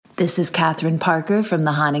This is Catherine Parker from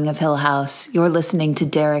The Haunting of Hill House. You're listening to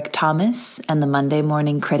Derek Thomas and the Monday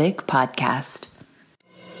Morning Critic podcast.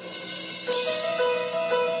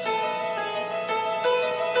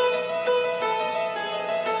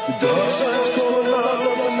 The dark side's calling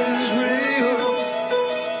out and is real.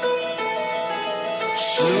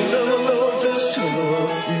 She'll never know just how I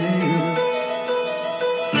feel.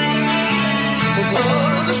 From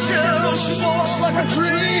out of the shadows she walks like a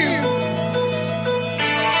dream.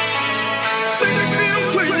 Make me feel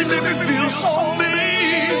crazy, make me feel so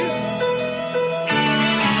mean.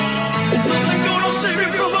 Nothing gonna save me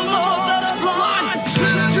from the love that's blind.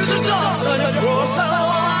 Slip to the dark side and cross our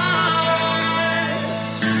line.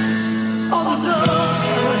 On the dark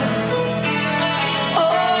side. Oh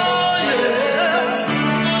yeah.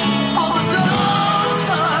 On the dark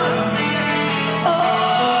side. Oh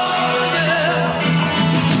yeah.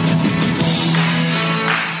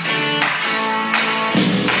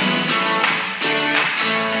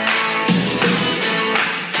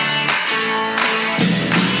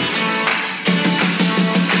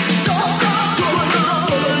 Dark side's going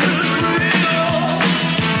up and it's real.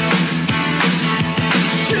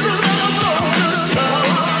 She'll never know just how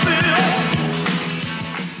I feel.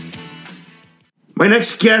 My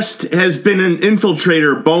next guest has been an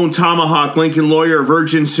infiltrator, Bone Tomahawk, Lincoln Lawyer,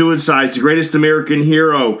 Virgin Suicides, the greatest American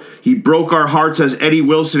hero. He broke our hearts as Eddie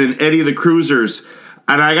Wilson and Eddie the Cruisers.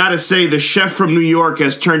 And I gotta say, the chef from New York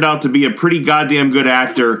has turned out to be a pretty goddamn good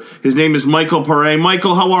actor. His name is Michael Paré.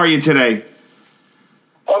 Michael, how are you today?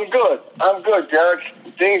 I'm good, Derek.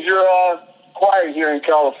 Things are quiet here in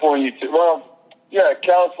California.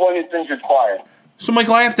 California, things are quiet. So,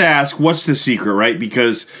 Michael, I have to ask, what's the secret, right?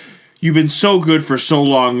 Because you've been so good for so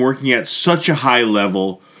long, working at such a high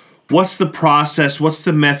level. What's the process? What's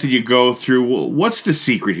the method you go through? What's the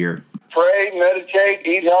secret here? Pray, meditate,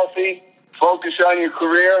 eat healthy, focus on your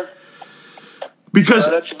career. Because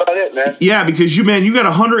That's about it, man. yeah, because you got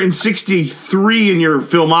 163 in your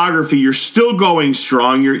filmography. You're still going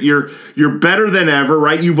strong. You're better than ever,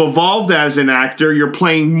 right? You've evolved as an actor. You're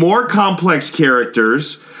playing more complex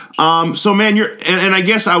characters. So, man, and I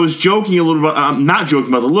guess I was joking a little bit. Not joking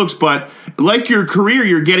about the looks, but like your career,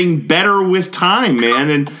 you're getting better with time, man.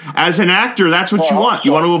 And as an actor, that's what you want.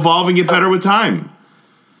 You want to evolve and get better with time.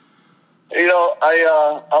 You know,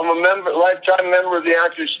 I'm a lifetime member of the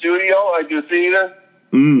Actors Studio. I do theater.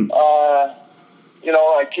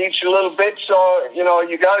 I teach a little bit, so, you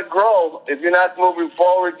got to grow. If you're not moving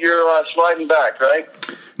forward, you're sliding back, right?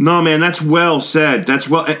 No, man, that's well said. That's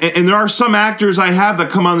well, and there are some actors I have that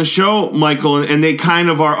come on the show, Michael, and they kind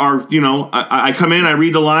of are I come in, I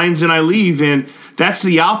read the lines, and I leave, and that's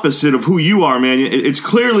the opposite of who you are, man. It's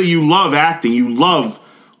clearly you love acting, you love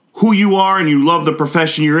who you are, and you love the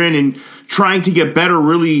profession you're in, and trying to get better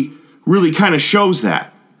really, really kind of shows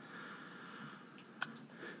that.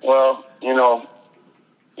 Well,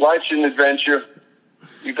 life's an adventure.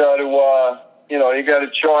 You got to, you got to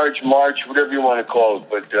charge, march, whatever you want to call it.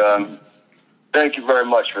 But thank you very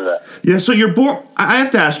much for that. Yeah, so you're born. I have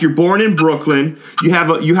to ask. You're born in Brooklyn. You have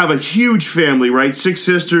a huge family, right? 6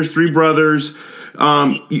 sisters, 3 brothers.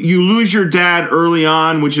 You lose your dad early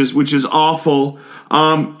on, which is awful.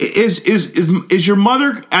 Is your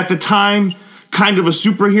mother at the time kind of a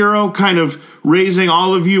superhero, kind of raising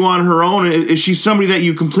all of you on her own? Is she somebody that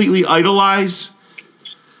you completely idolize?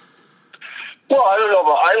 Well, I don't know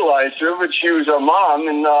about idolize her, but she was our mom,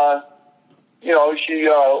 and she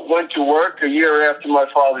went to work a year after my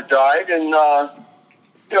father died, and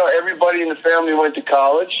everybody in the family went to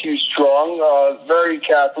college. She was strong, very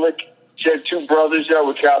Catholic. She had 2 brothers that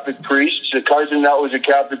were Catholic priests, a cousin that was a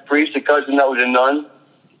Catholic priest, a cousin that was a nun.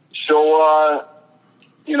 So,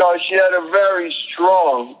 she had a very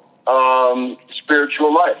strong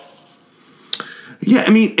spiritual life. Yeah,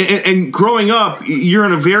 I mean, and growing up, you're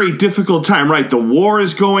in a very difficult time, right? The war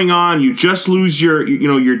is going on. You just lose your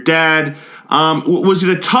dad. Was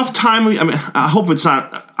it a tough time? I mean, I hope it's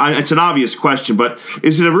not. It's an obvious question, but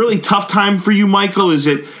is it a really tough time for you, Michael? Is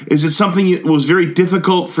it something that was very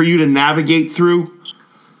difficult for you to navigate through?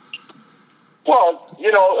 Well,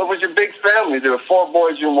 it was a big family. There were 4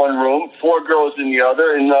 boys in one room, 4 girls in the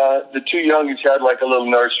other, and the 2 youngest had like a little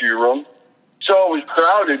nursery room. So it was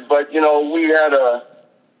crowded, but we had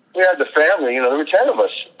the family. There were 10 of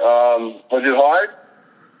us. Was it hard?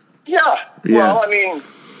 Yeah. Well, I mean,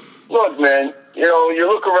 look, man. You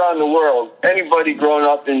look around the world. Anybody growing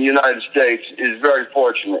up in the United States is very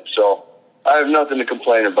fortunate. So I have nothing to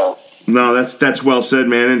complain about. No, that's well said,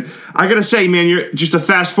 man. And I gotta say, man, you're just to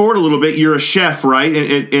fast forward a little bit. You're a chef, right,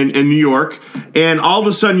 in New York, and all of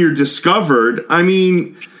a sudden you're discovered. I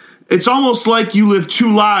mean, it's almost like you live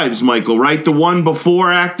two lives, Michael, right? The one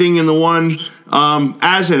before acting and the one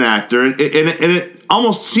as an actor. And it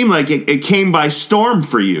almost seemed like it came by storm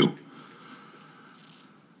for you.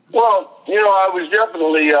 Well, I was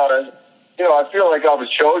definitely, I feel like I was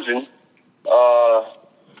chosen,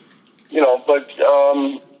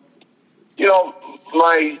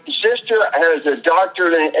 my sister has a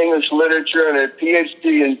doctorate in English literature and a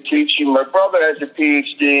PhD in teaching. My brother has a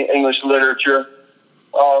PhD in English literature.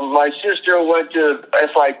 My sister went to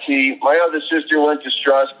FIT. My other sister went to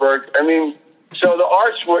Strasbourg. I mean, so the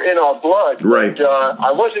arts were in our blood. Right. But,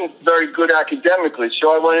 I wasn't very good academically,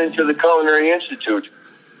 so I went into the Culinary Institute.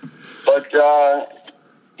 But, it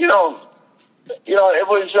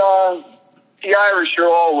was, the Irish are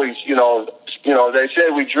always, they say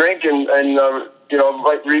we drink and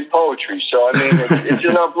read poetry. So, I mean, it's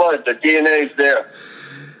in our blood. The DNA is there.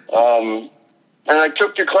 And I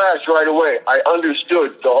took the class right away. I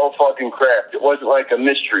understood the whole fucking craft. It wasn't like a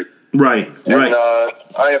mystery. Right, and, right.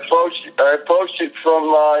 I approached it from,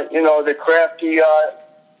 the crafty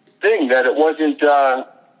thing that it wasn't,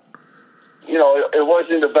 it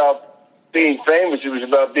wasn't about being famous. It was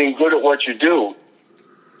about being good at what you do.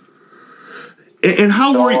 And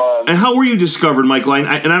how were you discovered, Michael?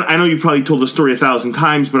 I know you've probably told the story 1,000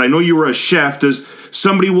 times, but I know you were a chef. Does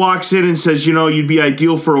somebody walks in and says, you'd be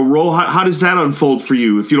ideal for a role? How does that unfold for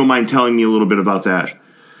you, if you don't mind telling me a little bit about that?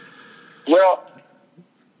 Well,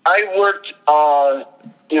 I worked,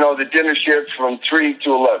 the dinner shift from 3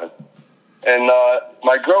 to 11. And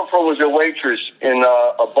my girlfriend was a waitress in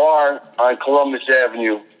a bar on Columbus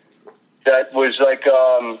Avenue that was like,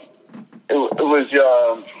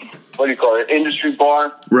 what do you call it? Industry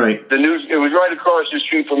bar. Right. It was right across the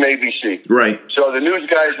street from ABC. Right. So the news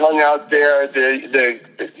guys hung out there. The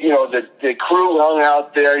crew hung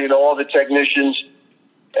out there. All the technicians,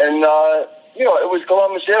 and it was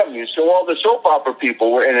Columbus Avenue. So all the soap opera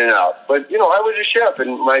people were in and out. But I was a chef,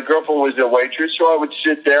 and my girlfriend was a waitress, so I would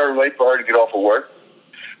sit there and wait for her to get off of work.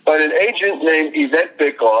 But an agent named Yvette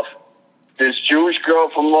Bickoff, this Jewish girl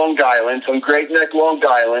from Long Island, from Great Neck, Long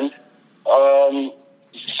Island,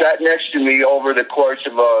 sat next to me over the course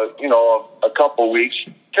of a couple of weeks,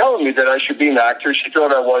 telling me that I should be an actor. She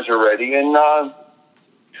thought I was already, and I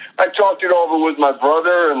talked it over with my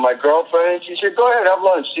brother and my girlfriend. And she said, "Go ahead, have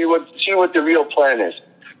lunch. See what the real plan is."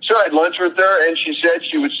 So I had lunch with her, and she said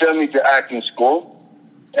she would send me to acting school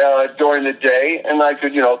during the day, and I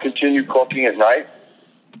could continue cooking at night.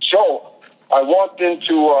 So I walked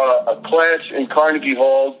into a class in Carnegie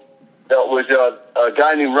Hall. That was a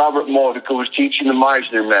guy named Robert Movick who was teaching the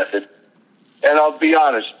Meisner method. And I'll be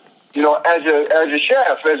honest, as a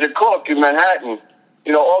chef, as a cook in Manhattan,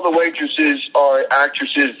 all the waitresses are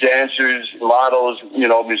actresses, dancers, models,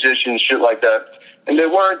 musicians, shit like that. And they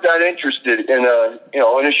weren't that interested in a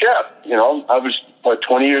chef. I was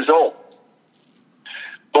 20 years old.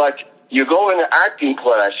 But you go into acting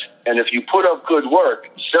class, and if you put up good work,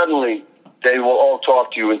 suddenly they will all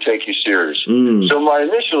talk to you and take you serious. So my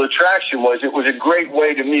initial attraction was it was a great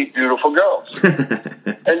way to meet beautiful girls.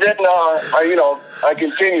 And then I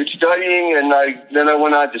continued studying, and then I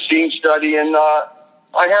went on to scene study, and I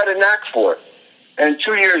had a knack for it. And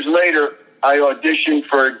 2 years later, I auditioned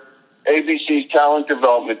for ABC's talent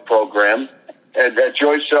development program that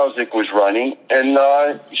Joyce Selznick was running, and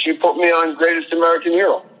she put me on Greatest American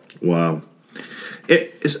Hero. Wow.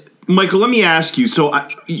 Michael, let me ask you,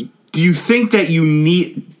 do you think that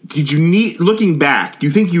looking back, do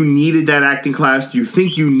you think you needed that acting class? Do you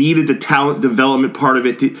think you needed the talent development part of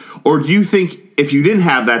it? Or do you think if you didn't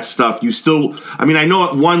have that stuff, you still, I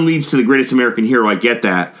know one leads to the Greatest American Hero, I get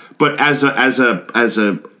that. But as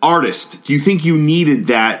a artist, do you think you needed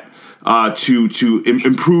that to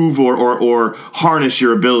improve or harness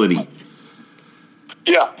your ability?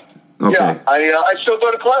 Yeah. Okay. Yeah. I still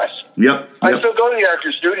go to class. Yep. I still go to the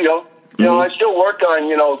actor's studio. I still work on,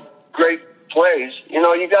 great plays. You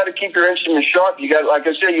got to keep your instrument sharp. You got, like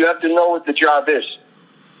I said, you have to know what the job is.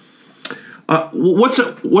 What's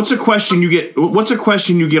a question you get? What's a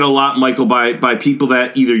question you get a lot, Michael, by people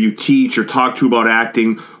that either you teach or talk to about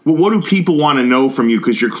acting? What do people want to know from you?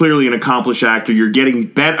 Because you're clearly an accomplished actor. You're getting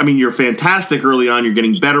better. You're fantastic early on. You're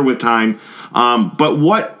getting better with time. But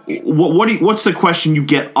what's the question you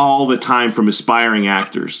get all the time from aspiring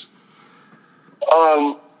actors?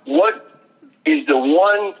 What is the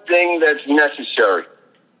one thing that's necessary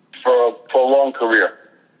for a long career?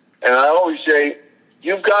 And I always say,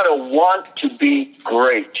 you've got to want to be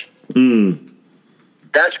great.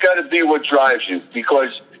 That's got to be what drives you,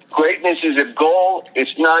 because greatness is a goal.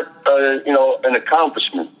 It's not, an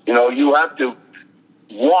accomplishment. You have to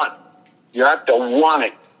want. You have to want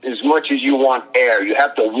it. as much as you want air. You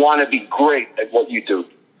have to want to be great at what you do.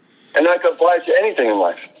 And that applies to anything in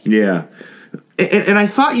life. Yeah. And I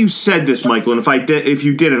thought you said this, Michael, and if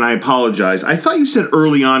you didn't, I apologize. I thought you said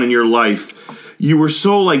early on in your life you were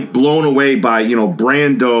so like blown away by,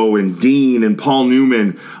 Brando and Dean and Paul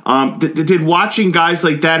Newman. Did watching guys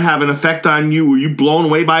like that have an effect on you? Were you blown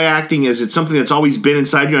away by acting? Is it something that's always been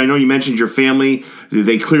inside you? I know you mentioned your family.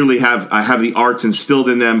 They clearly have the arts instilled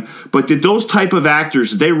in them. But did those type of actors,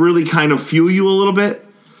 did they really kind of fuel you a little bit?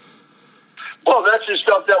 Well, that's the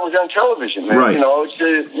stuff that was on television, man. Right. It's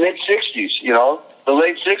the mid-'60s, The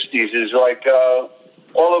late 60s is like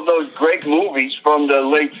all of those great movies from the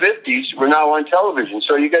late 50s were now on television.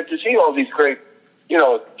 So you get to see all these great,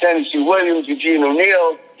 Tennessee Williams, Eugene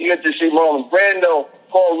O'Neill. You get to see Marlon Brando,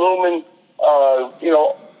 Paul Newman,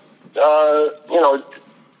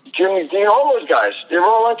 Jimmy Dean, all those guys. They were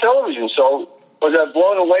all on television. So was I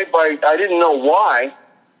blown away by, I didn't know why,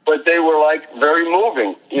 but they were like very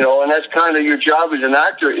moving, and that's kind of your job as an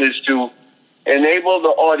actor, is to enable the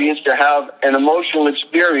audience to have an emotional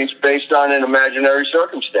experience based on an imaginary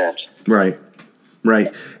circumstance. Right.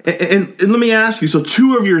 And let me ask you, so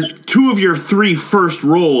two of your three first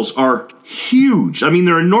roles are huge. I mean,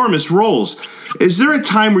 they're enormous roles. Is there a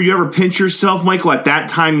time where you ever pinch yourself, Michael, at that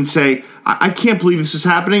time and say, I can't believe this is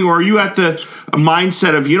happening? Or are you at the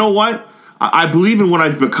mindset of, you know what? I believe in what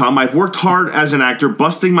I've become. I've worked hard as an actor,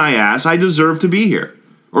 busting my ass. I deserve to be here.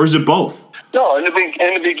 Or is it both? No, in the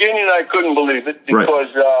beginning, I couldn't believe it because,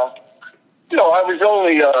 I was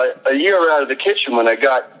only a year out of the kitchen when I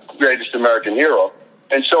got Greatest American Hero.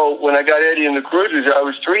 And so when I got Eddie and the Cruisers, I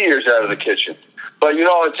was 3 years out of the kitchen. But,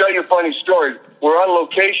 I'll tell you a funny story. We're on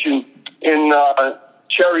location in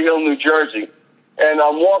Cherry Hill, New Jersey, and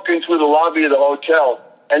I'm walking through the lobby of the hotel,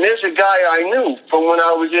 and there's a guy I knew from when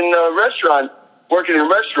I was in a restaurant, working in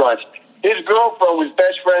restaurants. His girlfriend was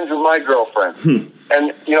best friends with my girlfriend.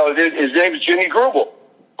 And, his name is Jimmy Grubel,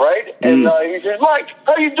 right? And he says, Mike,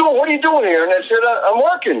 how you doing? What are you doing here? And I said, I'm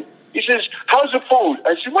working. He says, how's the food?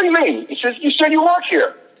 I said, what do you mean? He says, you said you work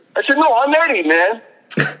here. I said, no, I'm Eddie, man.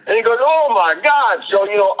 And he goes, oh, my God. So,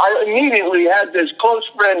 I immediately had this close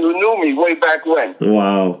friend who knew me way back when.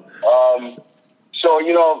 Wow. So,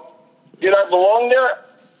 did I belong there?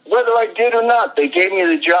 Whether I did or not, they gave me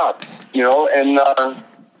the job, and,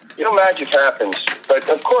 magic happens. But,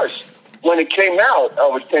 of course, when it came out, I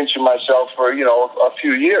was pinching myself for, a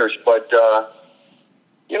few years. But,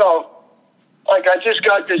 like I just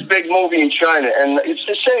got this big movie in China, and it's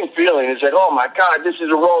the same feeling. It's like, oh, my God, this is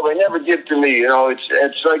a role they never give to me.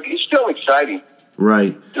 It's like, it's still exciting.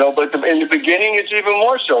 Right. But in the beginning, it's even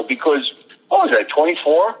more so because, what was I,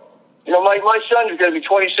 24? My son is going to be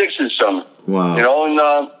 26 this summer. Wow.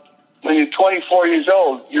 And when you're 24 years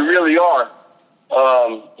old, you really are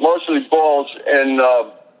mostly balls and,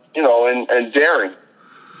 and daring.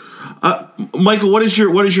 Michael, what does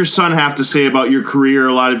your son have to say about your career,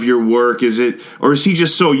 a lot of your work? Is he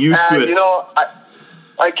just so used to it?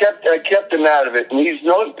 I kept him out of it, and he's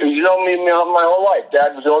known me my whole life.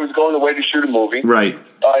 Dad was always going away to shoot a movie. Right.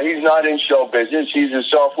 He's not in show business. He's a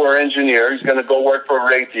software engineer. He's going to go work for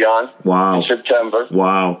Raytheon in September.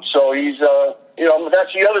 Wow. So he's,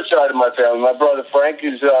 that's the other side of my family. My brother Frank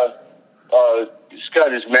is, he's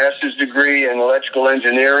got his master's degree in electrical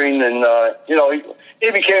engineering, and, he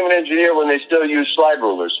became an engineer when they still used slide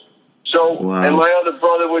rulers. So, And my other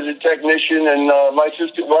brother was a technician, and my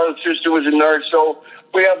other sister was a nurse. So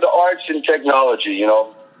we have the arts and technology,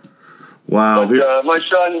 Wow. But my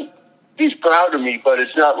son, he's proud of me, but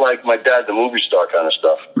it's not like my dad, the movie star kind of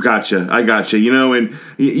stuff. Gotcha. I gotcha. And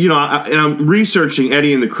I'm researching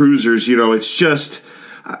Eddie and the Cruisers. It's just,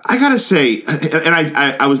 I gotta say, and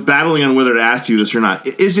I was battling on whether to ask you this or not.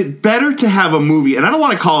 Is it better to have a movie, and I don't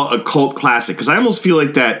want to call it a cult classic because I almost feel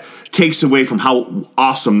like that takes away from how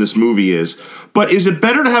awesome this movie is. But is it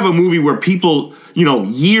better to have a movie where people,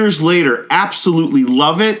 years later absolutely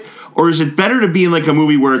love it? Or is it better to be in like a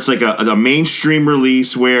movie where it's like a mainstream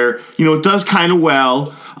release where, it does kind of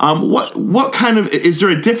well? What kind of, is there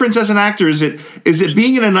a difference as an actor? Is it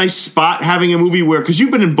being in a nice spot, having a movie where, because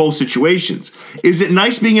you've been in both situations, is it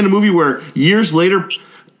nice being in a movie where years later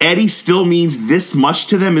Eddie still means this much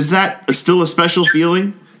to them? Is that still a special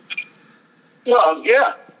feeling? Well,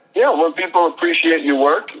 yeah. Yeah, when people appreciate your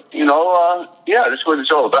work, that's what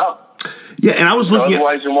it's all about. Yeah, and I was looking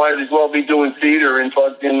otherwise, you might as well be doing theater in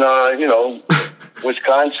fucking,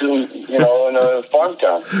 Wisconsin, in a farm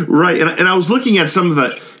town. Right, and I was looking at some of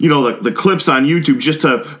the, the clips on YouTube just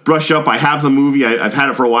to brush up. I have the movie. I've had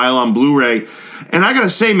it for a while on Blu-ray. And I got to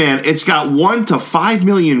say, man, it's got 1 to 5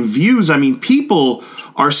 million views. I mean, people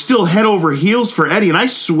are still head over heels for Eddie. And I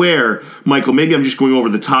swear, Michael, maybe I'm just going over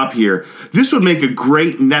the top here. This would make a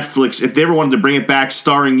great Netflix if they ever wanted to bring it back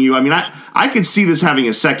starring you. I mean, I could see this having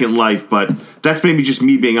a second life, but that's maybe just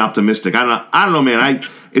me being optimistic. I don't know, man.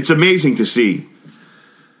 It's amazing to see.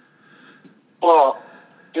 Well,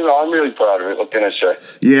 I'm really proud of it. What can I say?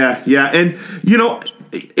 Yeah. And,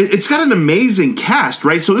 it's got an amazing cast,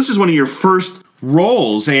 right? So this is one of your first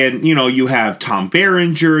roles, and, you have Tom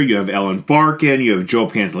Berenger, you have Ellen Barkin, you have Joe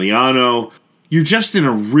Pantoliano. You're just in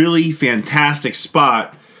a really fantastic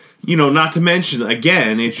spot, not to mention,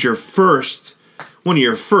 again, it's one of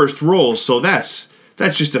your first roles, so that's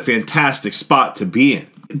just a fantastic spot to be in.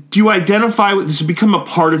 Do you identify with, does it become a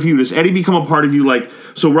part of you? Does Eddie become a part of you? Like,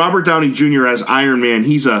 so Robert Downey Jr. as Iron Man,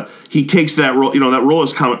 he takes that role, that role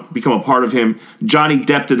has become a part of him. Johnny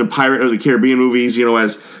Depp in the Pirate of the Caribbean movies,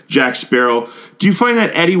 as Jack Sparrow. Do you find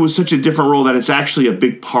that Eddie was such a different role that it's actually a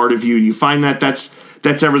big part of you? Do you find that that's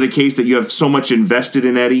ever the case, that you have so much invested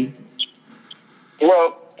in Eddie?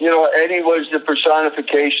 Well, Eddie was the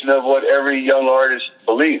personification of what every young artist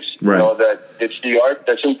believes. Right. That it's the art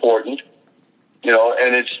that's important.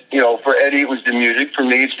 And it's, for Eddie, it was the music. For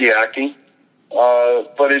me, it's the acting.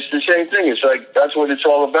 But it's the same thing. It's like, that's what it's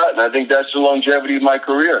all about. And I think that's the longevity of my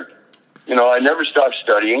career. I never stopped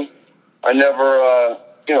studying. I never, I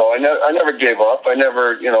never gave up. I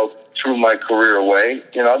never, threw my career away.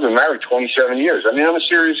 I've been married 27 years. I mean, I'm a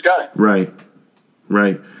serious guy. Right.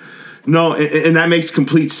 No, and that makes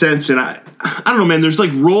complete sense. And I don't know, man, there's like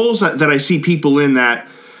roles that I see people in that,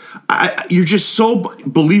 you're just so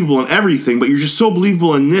believable in everything, but you're just so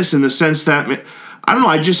believable in this, in the sense that, I don't know,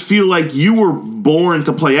 I just feel like you were born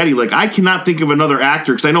to play Eddie. Like, I cannot think of another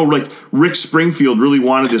actor, because I know, like, Rick Springfield really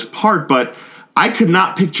wanted this part, but I could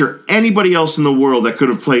not picture anybody else in the world that could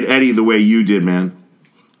have played Eddie the way you did, man.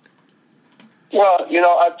 Well,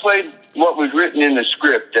 I played what was written in the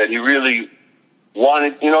script that he really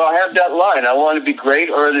wanted. I have that line, I want to be great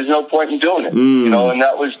or there's no point in doing it. And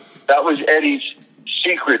that was Eddie's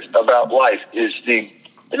secret about life, is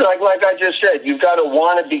like I just said, you've got to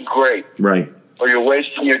want to be great. Right. Or you're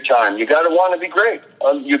wasting your time. You got to want to be great.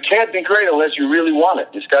 You can't be great unless you really want it.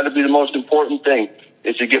 It's got to be the most important thing,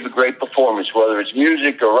 is to give a great performance, whether it's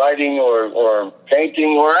music or writing or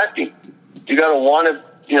painting or acting. You got to want to,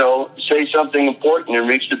 say something important and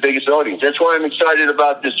reach the biggest audience. That's why I'm excited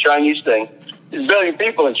about this Chinese thing. There's a billion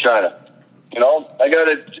people in China. I got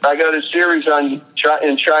a series in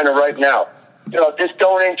China right now. It's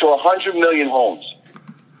going into 100 million homes.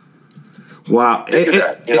 Wow. Think of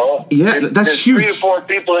that, Yeah, that's there's huge. 3 to 4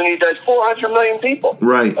 people in that's 400 million people.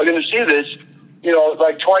 Right. Are going to see this,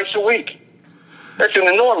 like twice a week. That's an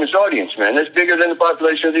enormous audience, man. That's bigger than the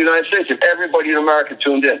population of the United States if everybody in America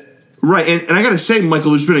tuned in. Right, and I got to say, Michael,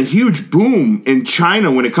 there's been a huge boom in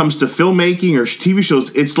China when it comes to filmmaking or TV shows.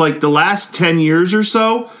 It's like the last 10 years or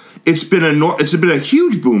so, it's been a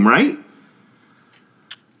huge boom, right?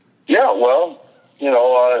 Yeah, well,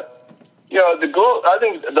 I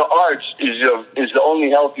think the arts is the only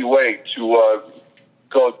healthy way to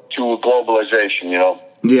go to globalization.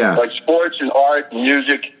 Yeah, like sports and art and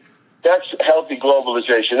music. That's healthy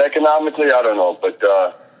globalization. Economically, I don't know, but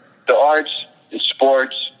the arts, the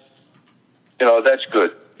sports. That's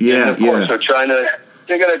good. Yeah, and of course, so China,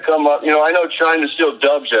 they're going to come up. I know China still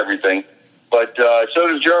dubs everything, but so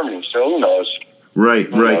does Germany. So who knows?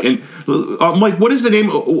 Right. And Mike, what is the name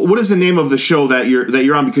of the show that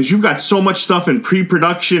you're on? Because you've got so much stuff in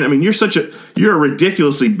pre-production. I mean, you're a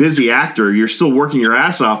ridiculously busy actor. You're still working your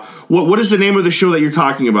ass off. What is the name of the show that you're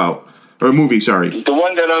talking about? Or movie, sorry. The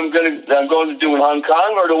one that I'm going to do in Hong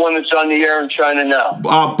Kong, or the one that's on the air in China now?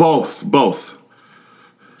 Both.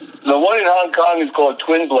 The one in Hong Kong is called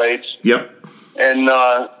Twin Blades. Yep. And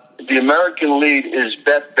the American lead is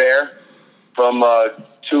Beth Baer from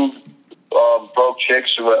Two Broke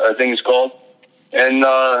Chicks, I think it's called. And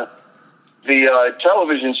the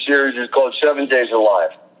television series is called 7 Days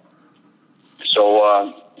Alive.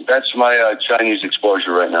 So that's my Chinese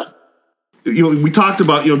exposure right now. We talked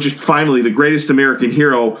about, just finally the Greatest American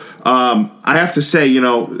Hero. I have to say,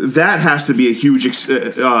 that has to be a huge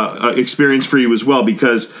experience for you as well,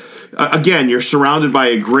 because, again, you're surrounded by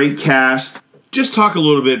a great cast. Just talk a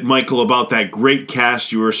little bit, Michael, about that great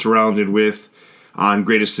cast you were surrounded with on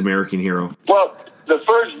Greatest American Hero. Well, the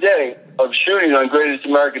first day of shooting on Greatest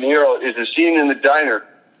American Hero is a scene in the diner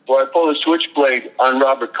where I pull a switchblade on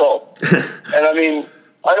Robert Culp. And I mean,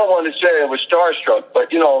 I don't want to say I was starstruck,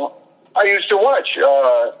 but, I used to watch,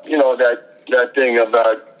 that thing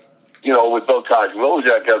about, with Bill Cosby. What was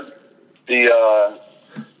that? The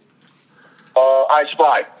I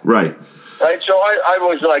Spy. Right. Right, so I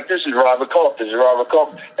was like, this is Robert Culp, this is Robert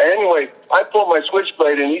Culp. And anyway, I pulled my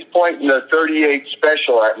switchblade, and he's pointing the 38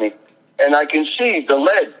 special at me, and I can see the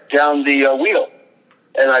lead down the wheel.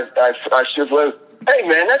 And I said, well, hey,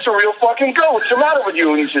 man, that's a real fucking gun. What's the matter with you?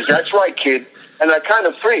 And he says, that's right, kid. And I kind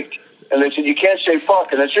of freaked. And they said, you can't say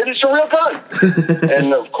fuck. And I said, it's a real gun.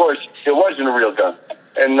 And, of course, it wasn't a real gun.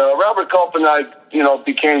 And Robert Culp and I,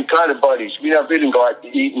 became kind of buddies. We didn't go out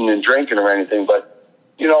eating and drinking or anything, but,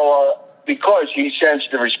 because he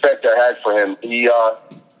sensed the respect I had for him, he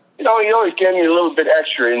always gave me a little bit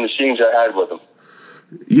extra in the scenes I had with him.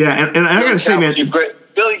 Yeah, and I got to say, man...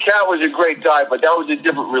 Billy Cat was a great guy, but that was a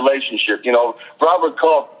different relationship. Robert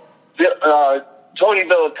Culp, Tony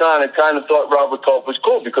Villicana kind of thought Robert Culp was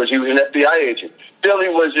cool because he was an FBI agent. Billy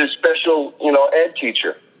was a special, ed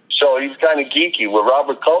teacher. So he was kind of geeky, where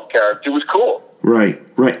Robert Culp character was cool. Right.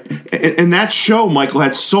 And that show, Michael,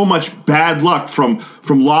 had so much bad luck from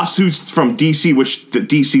lawsuits from DC, which the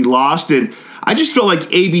DC lost. And I just felt like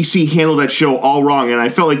ABC handled that show all wrong. And I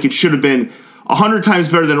felt like it should have been 100 times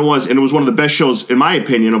better than it was, and it was one of the best shows, in my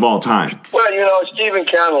opinion, of all time. Well, Stephen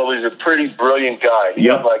Cannell was a pretty brilliant guy. He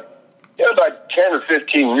had about 10 or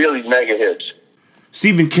 15 really mega hits.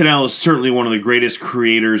 Stephen Cannell is certainly one of the greatest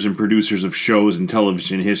creators and producers of shows in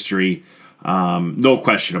television history. No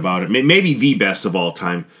question about it. Maybe the best of all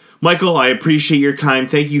time. Michael, I appreciate your time.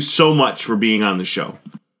 Thank you so much for being on the show.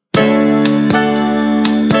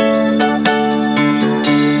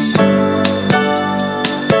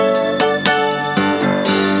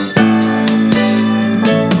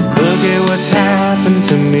 Happened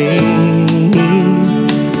to me.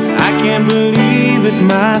 I can't believe it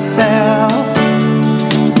myself.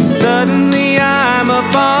 Suddenly I'm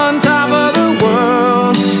up on top of the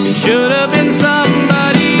world. Should have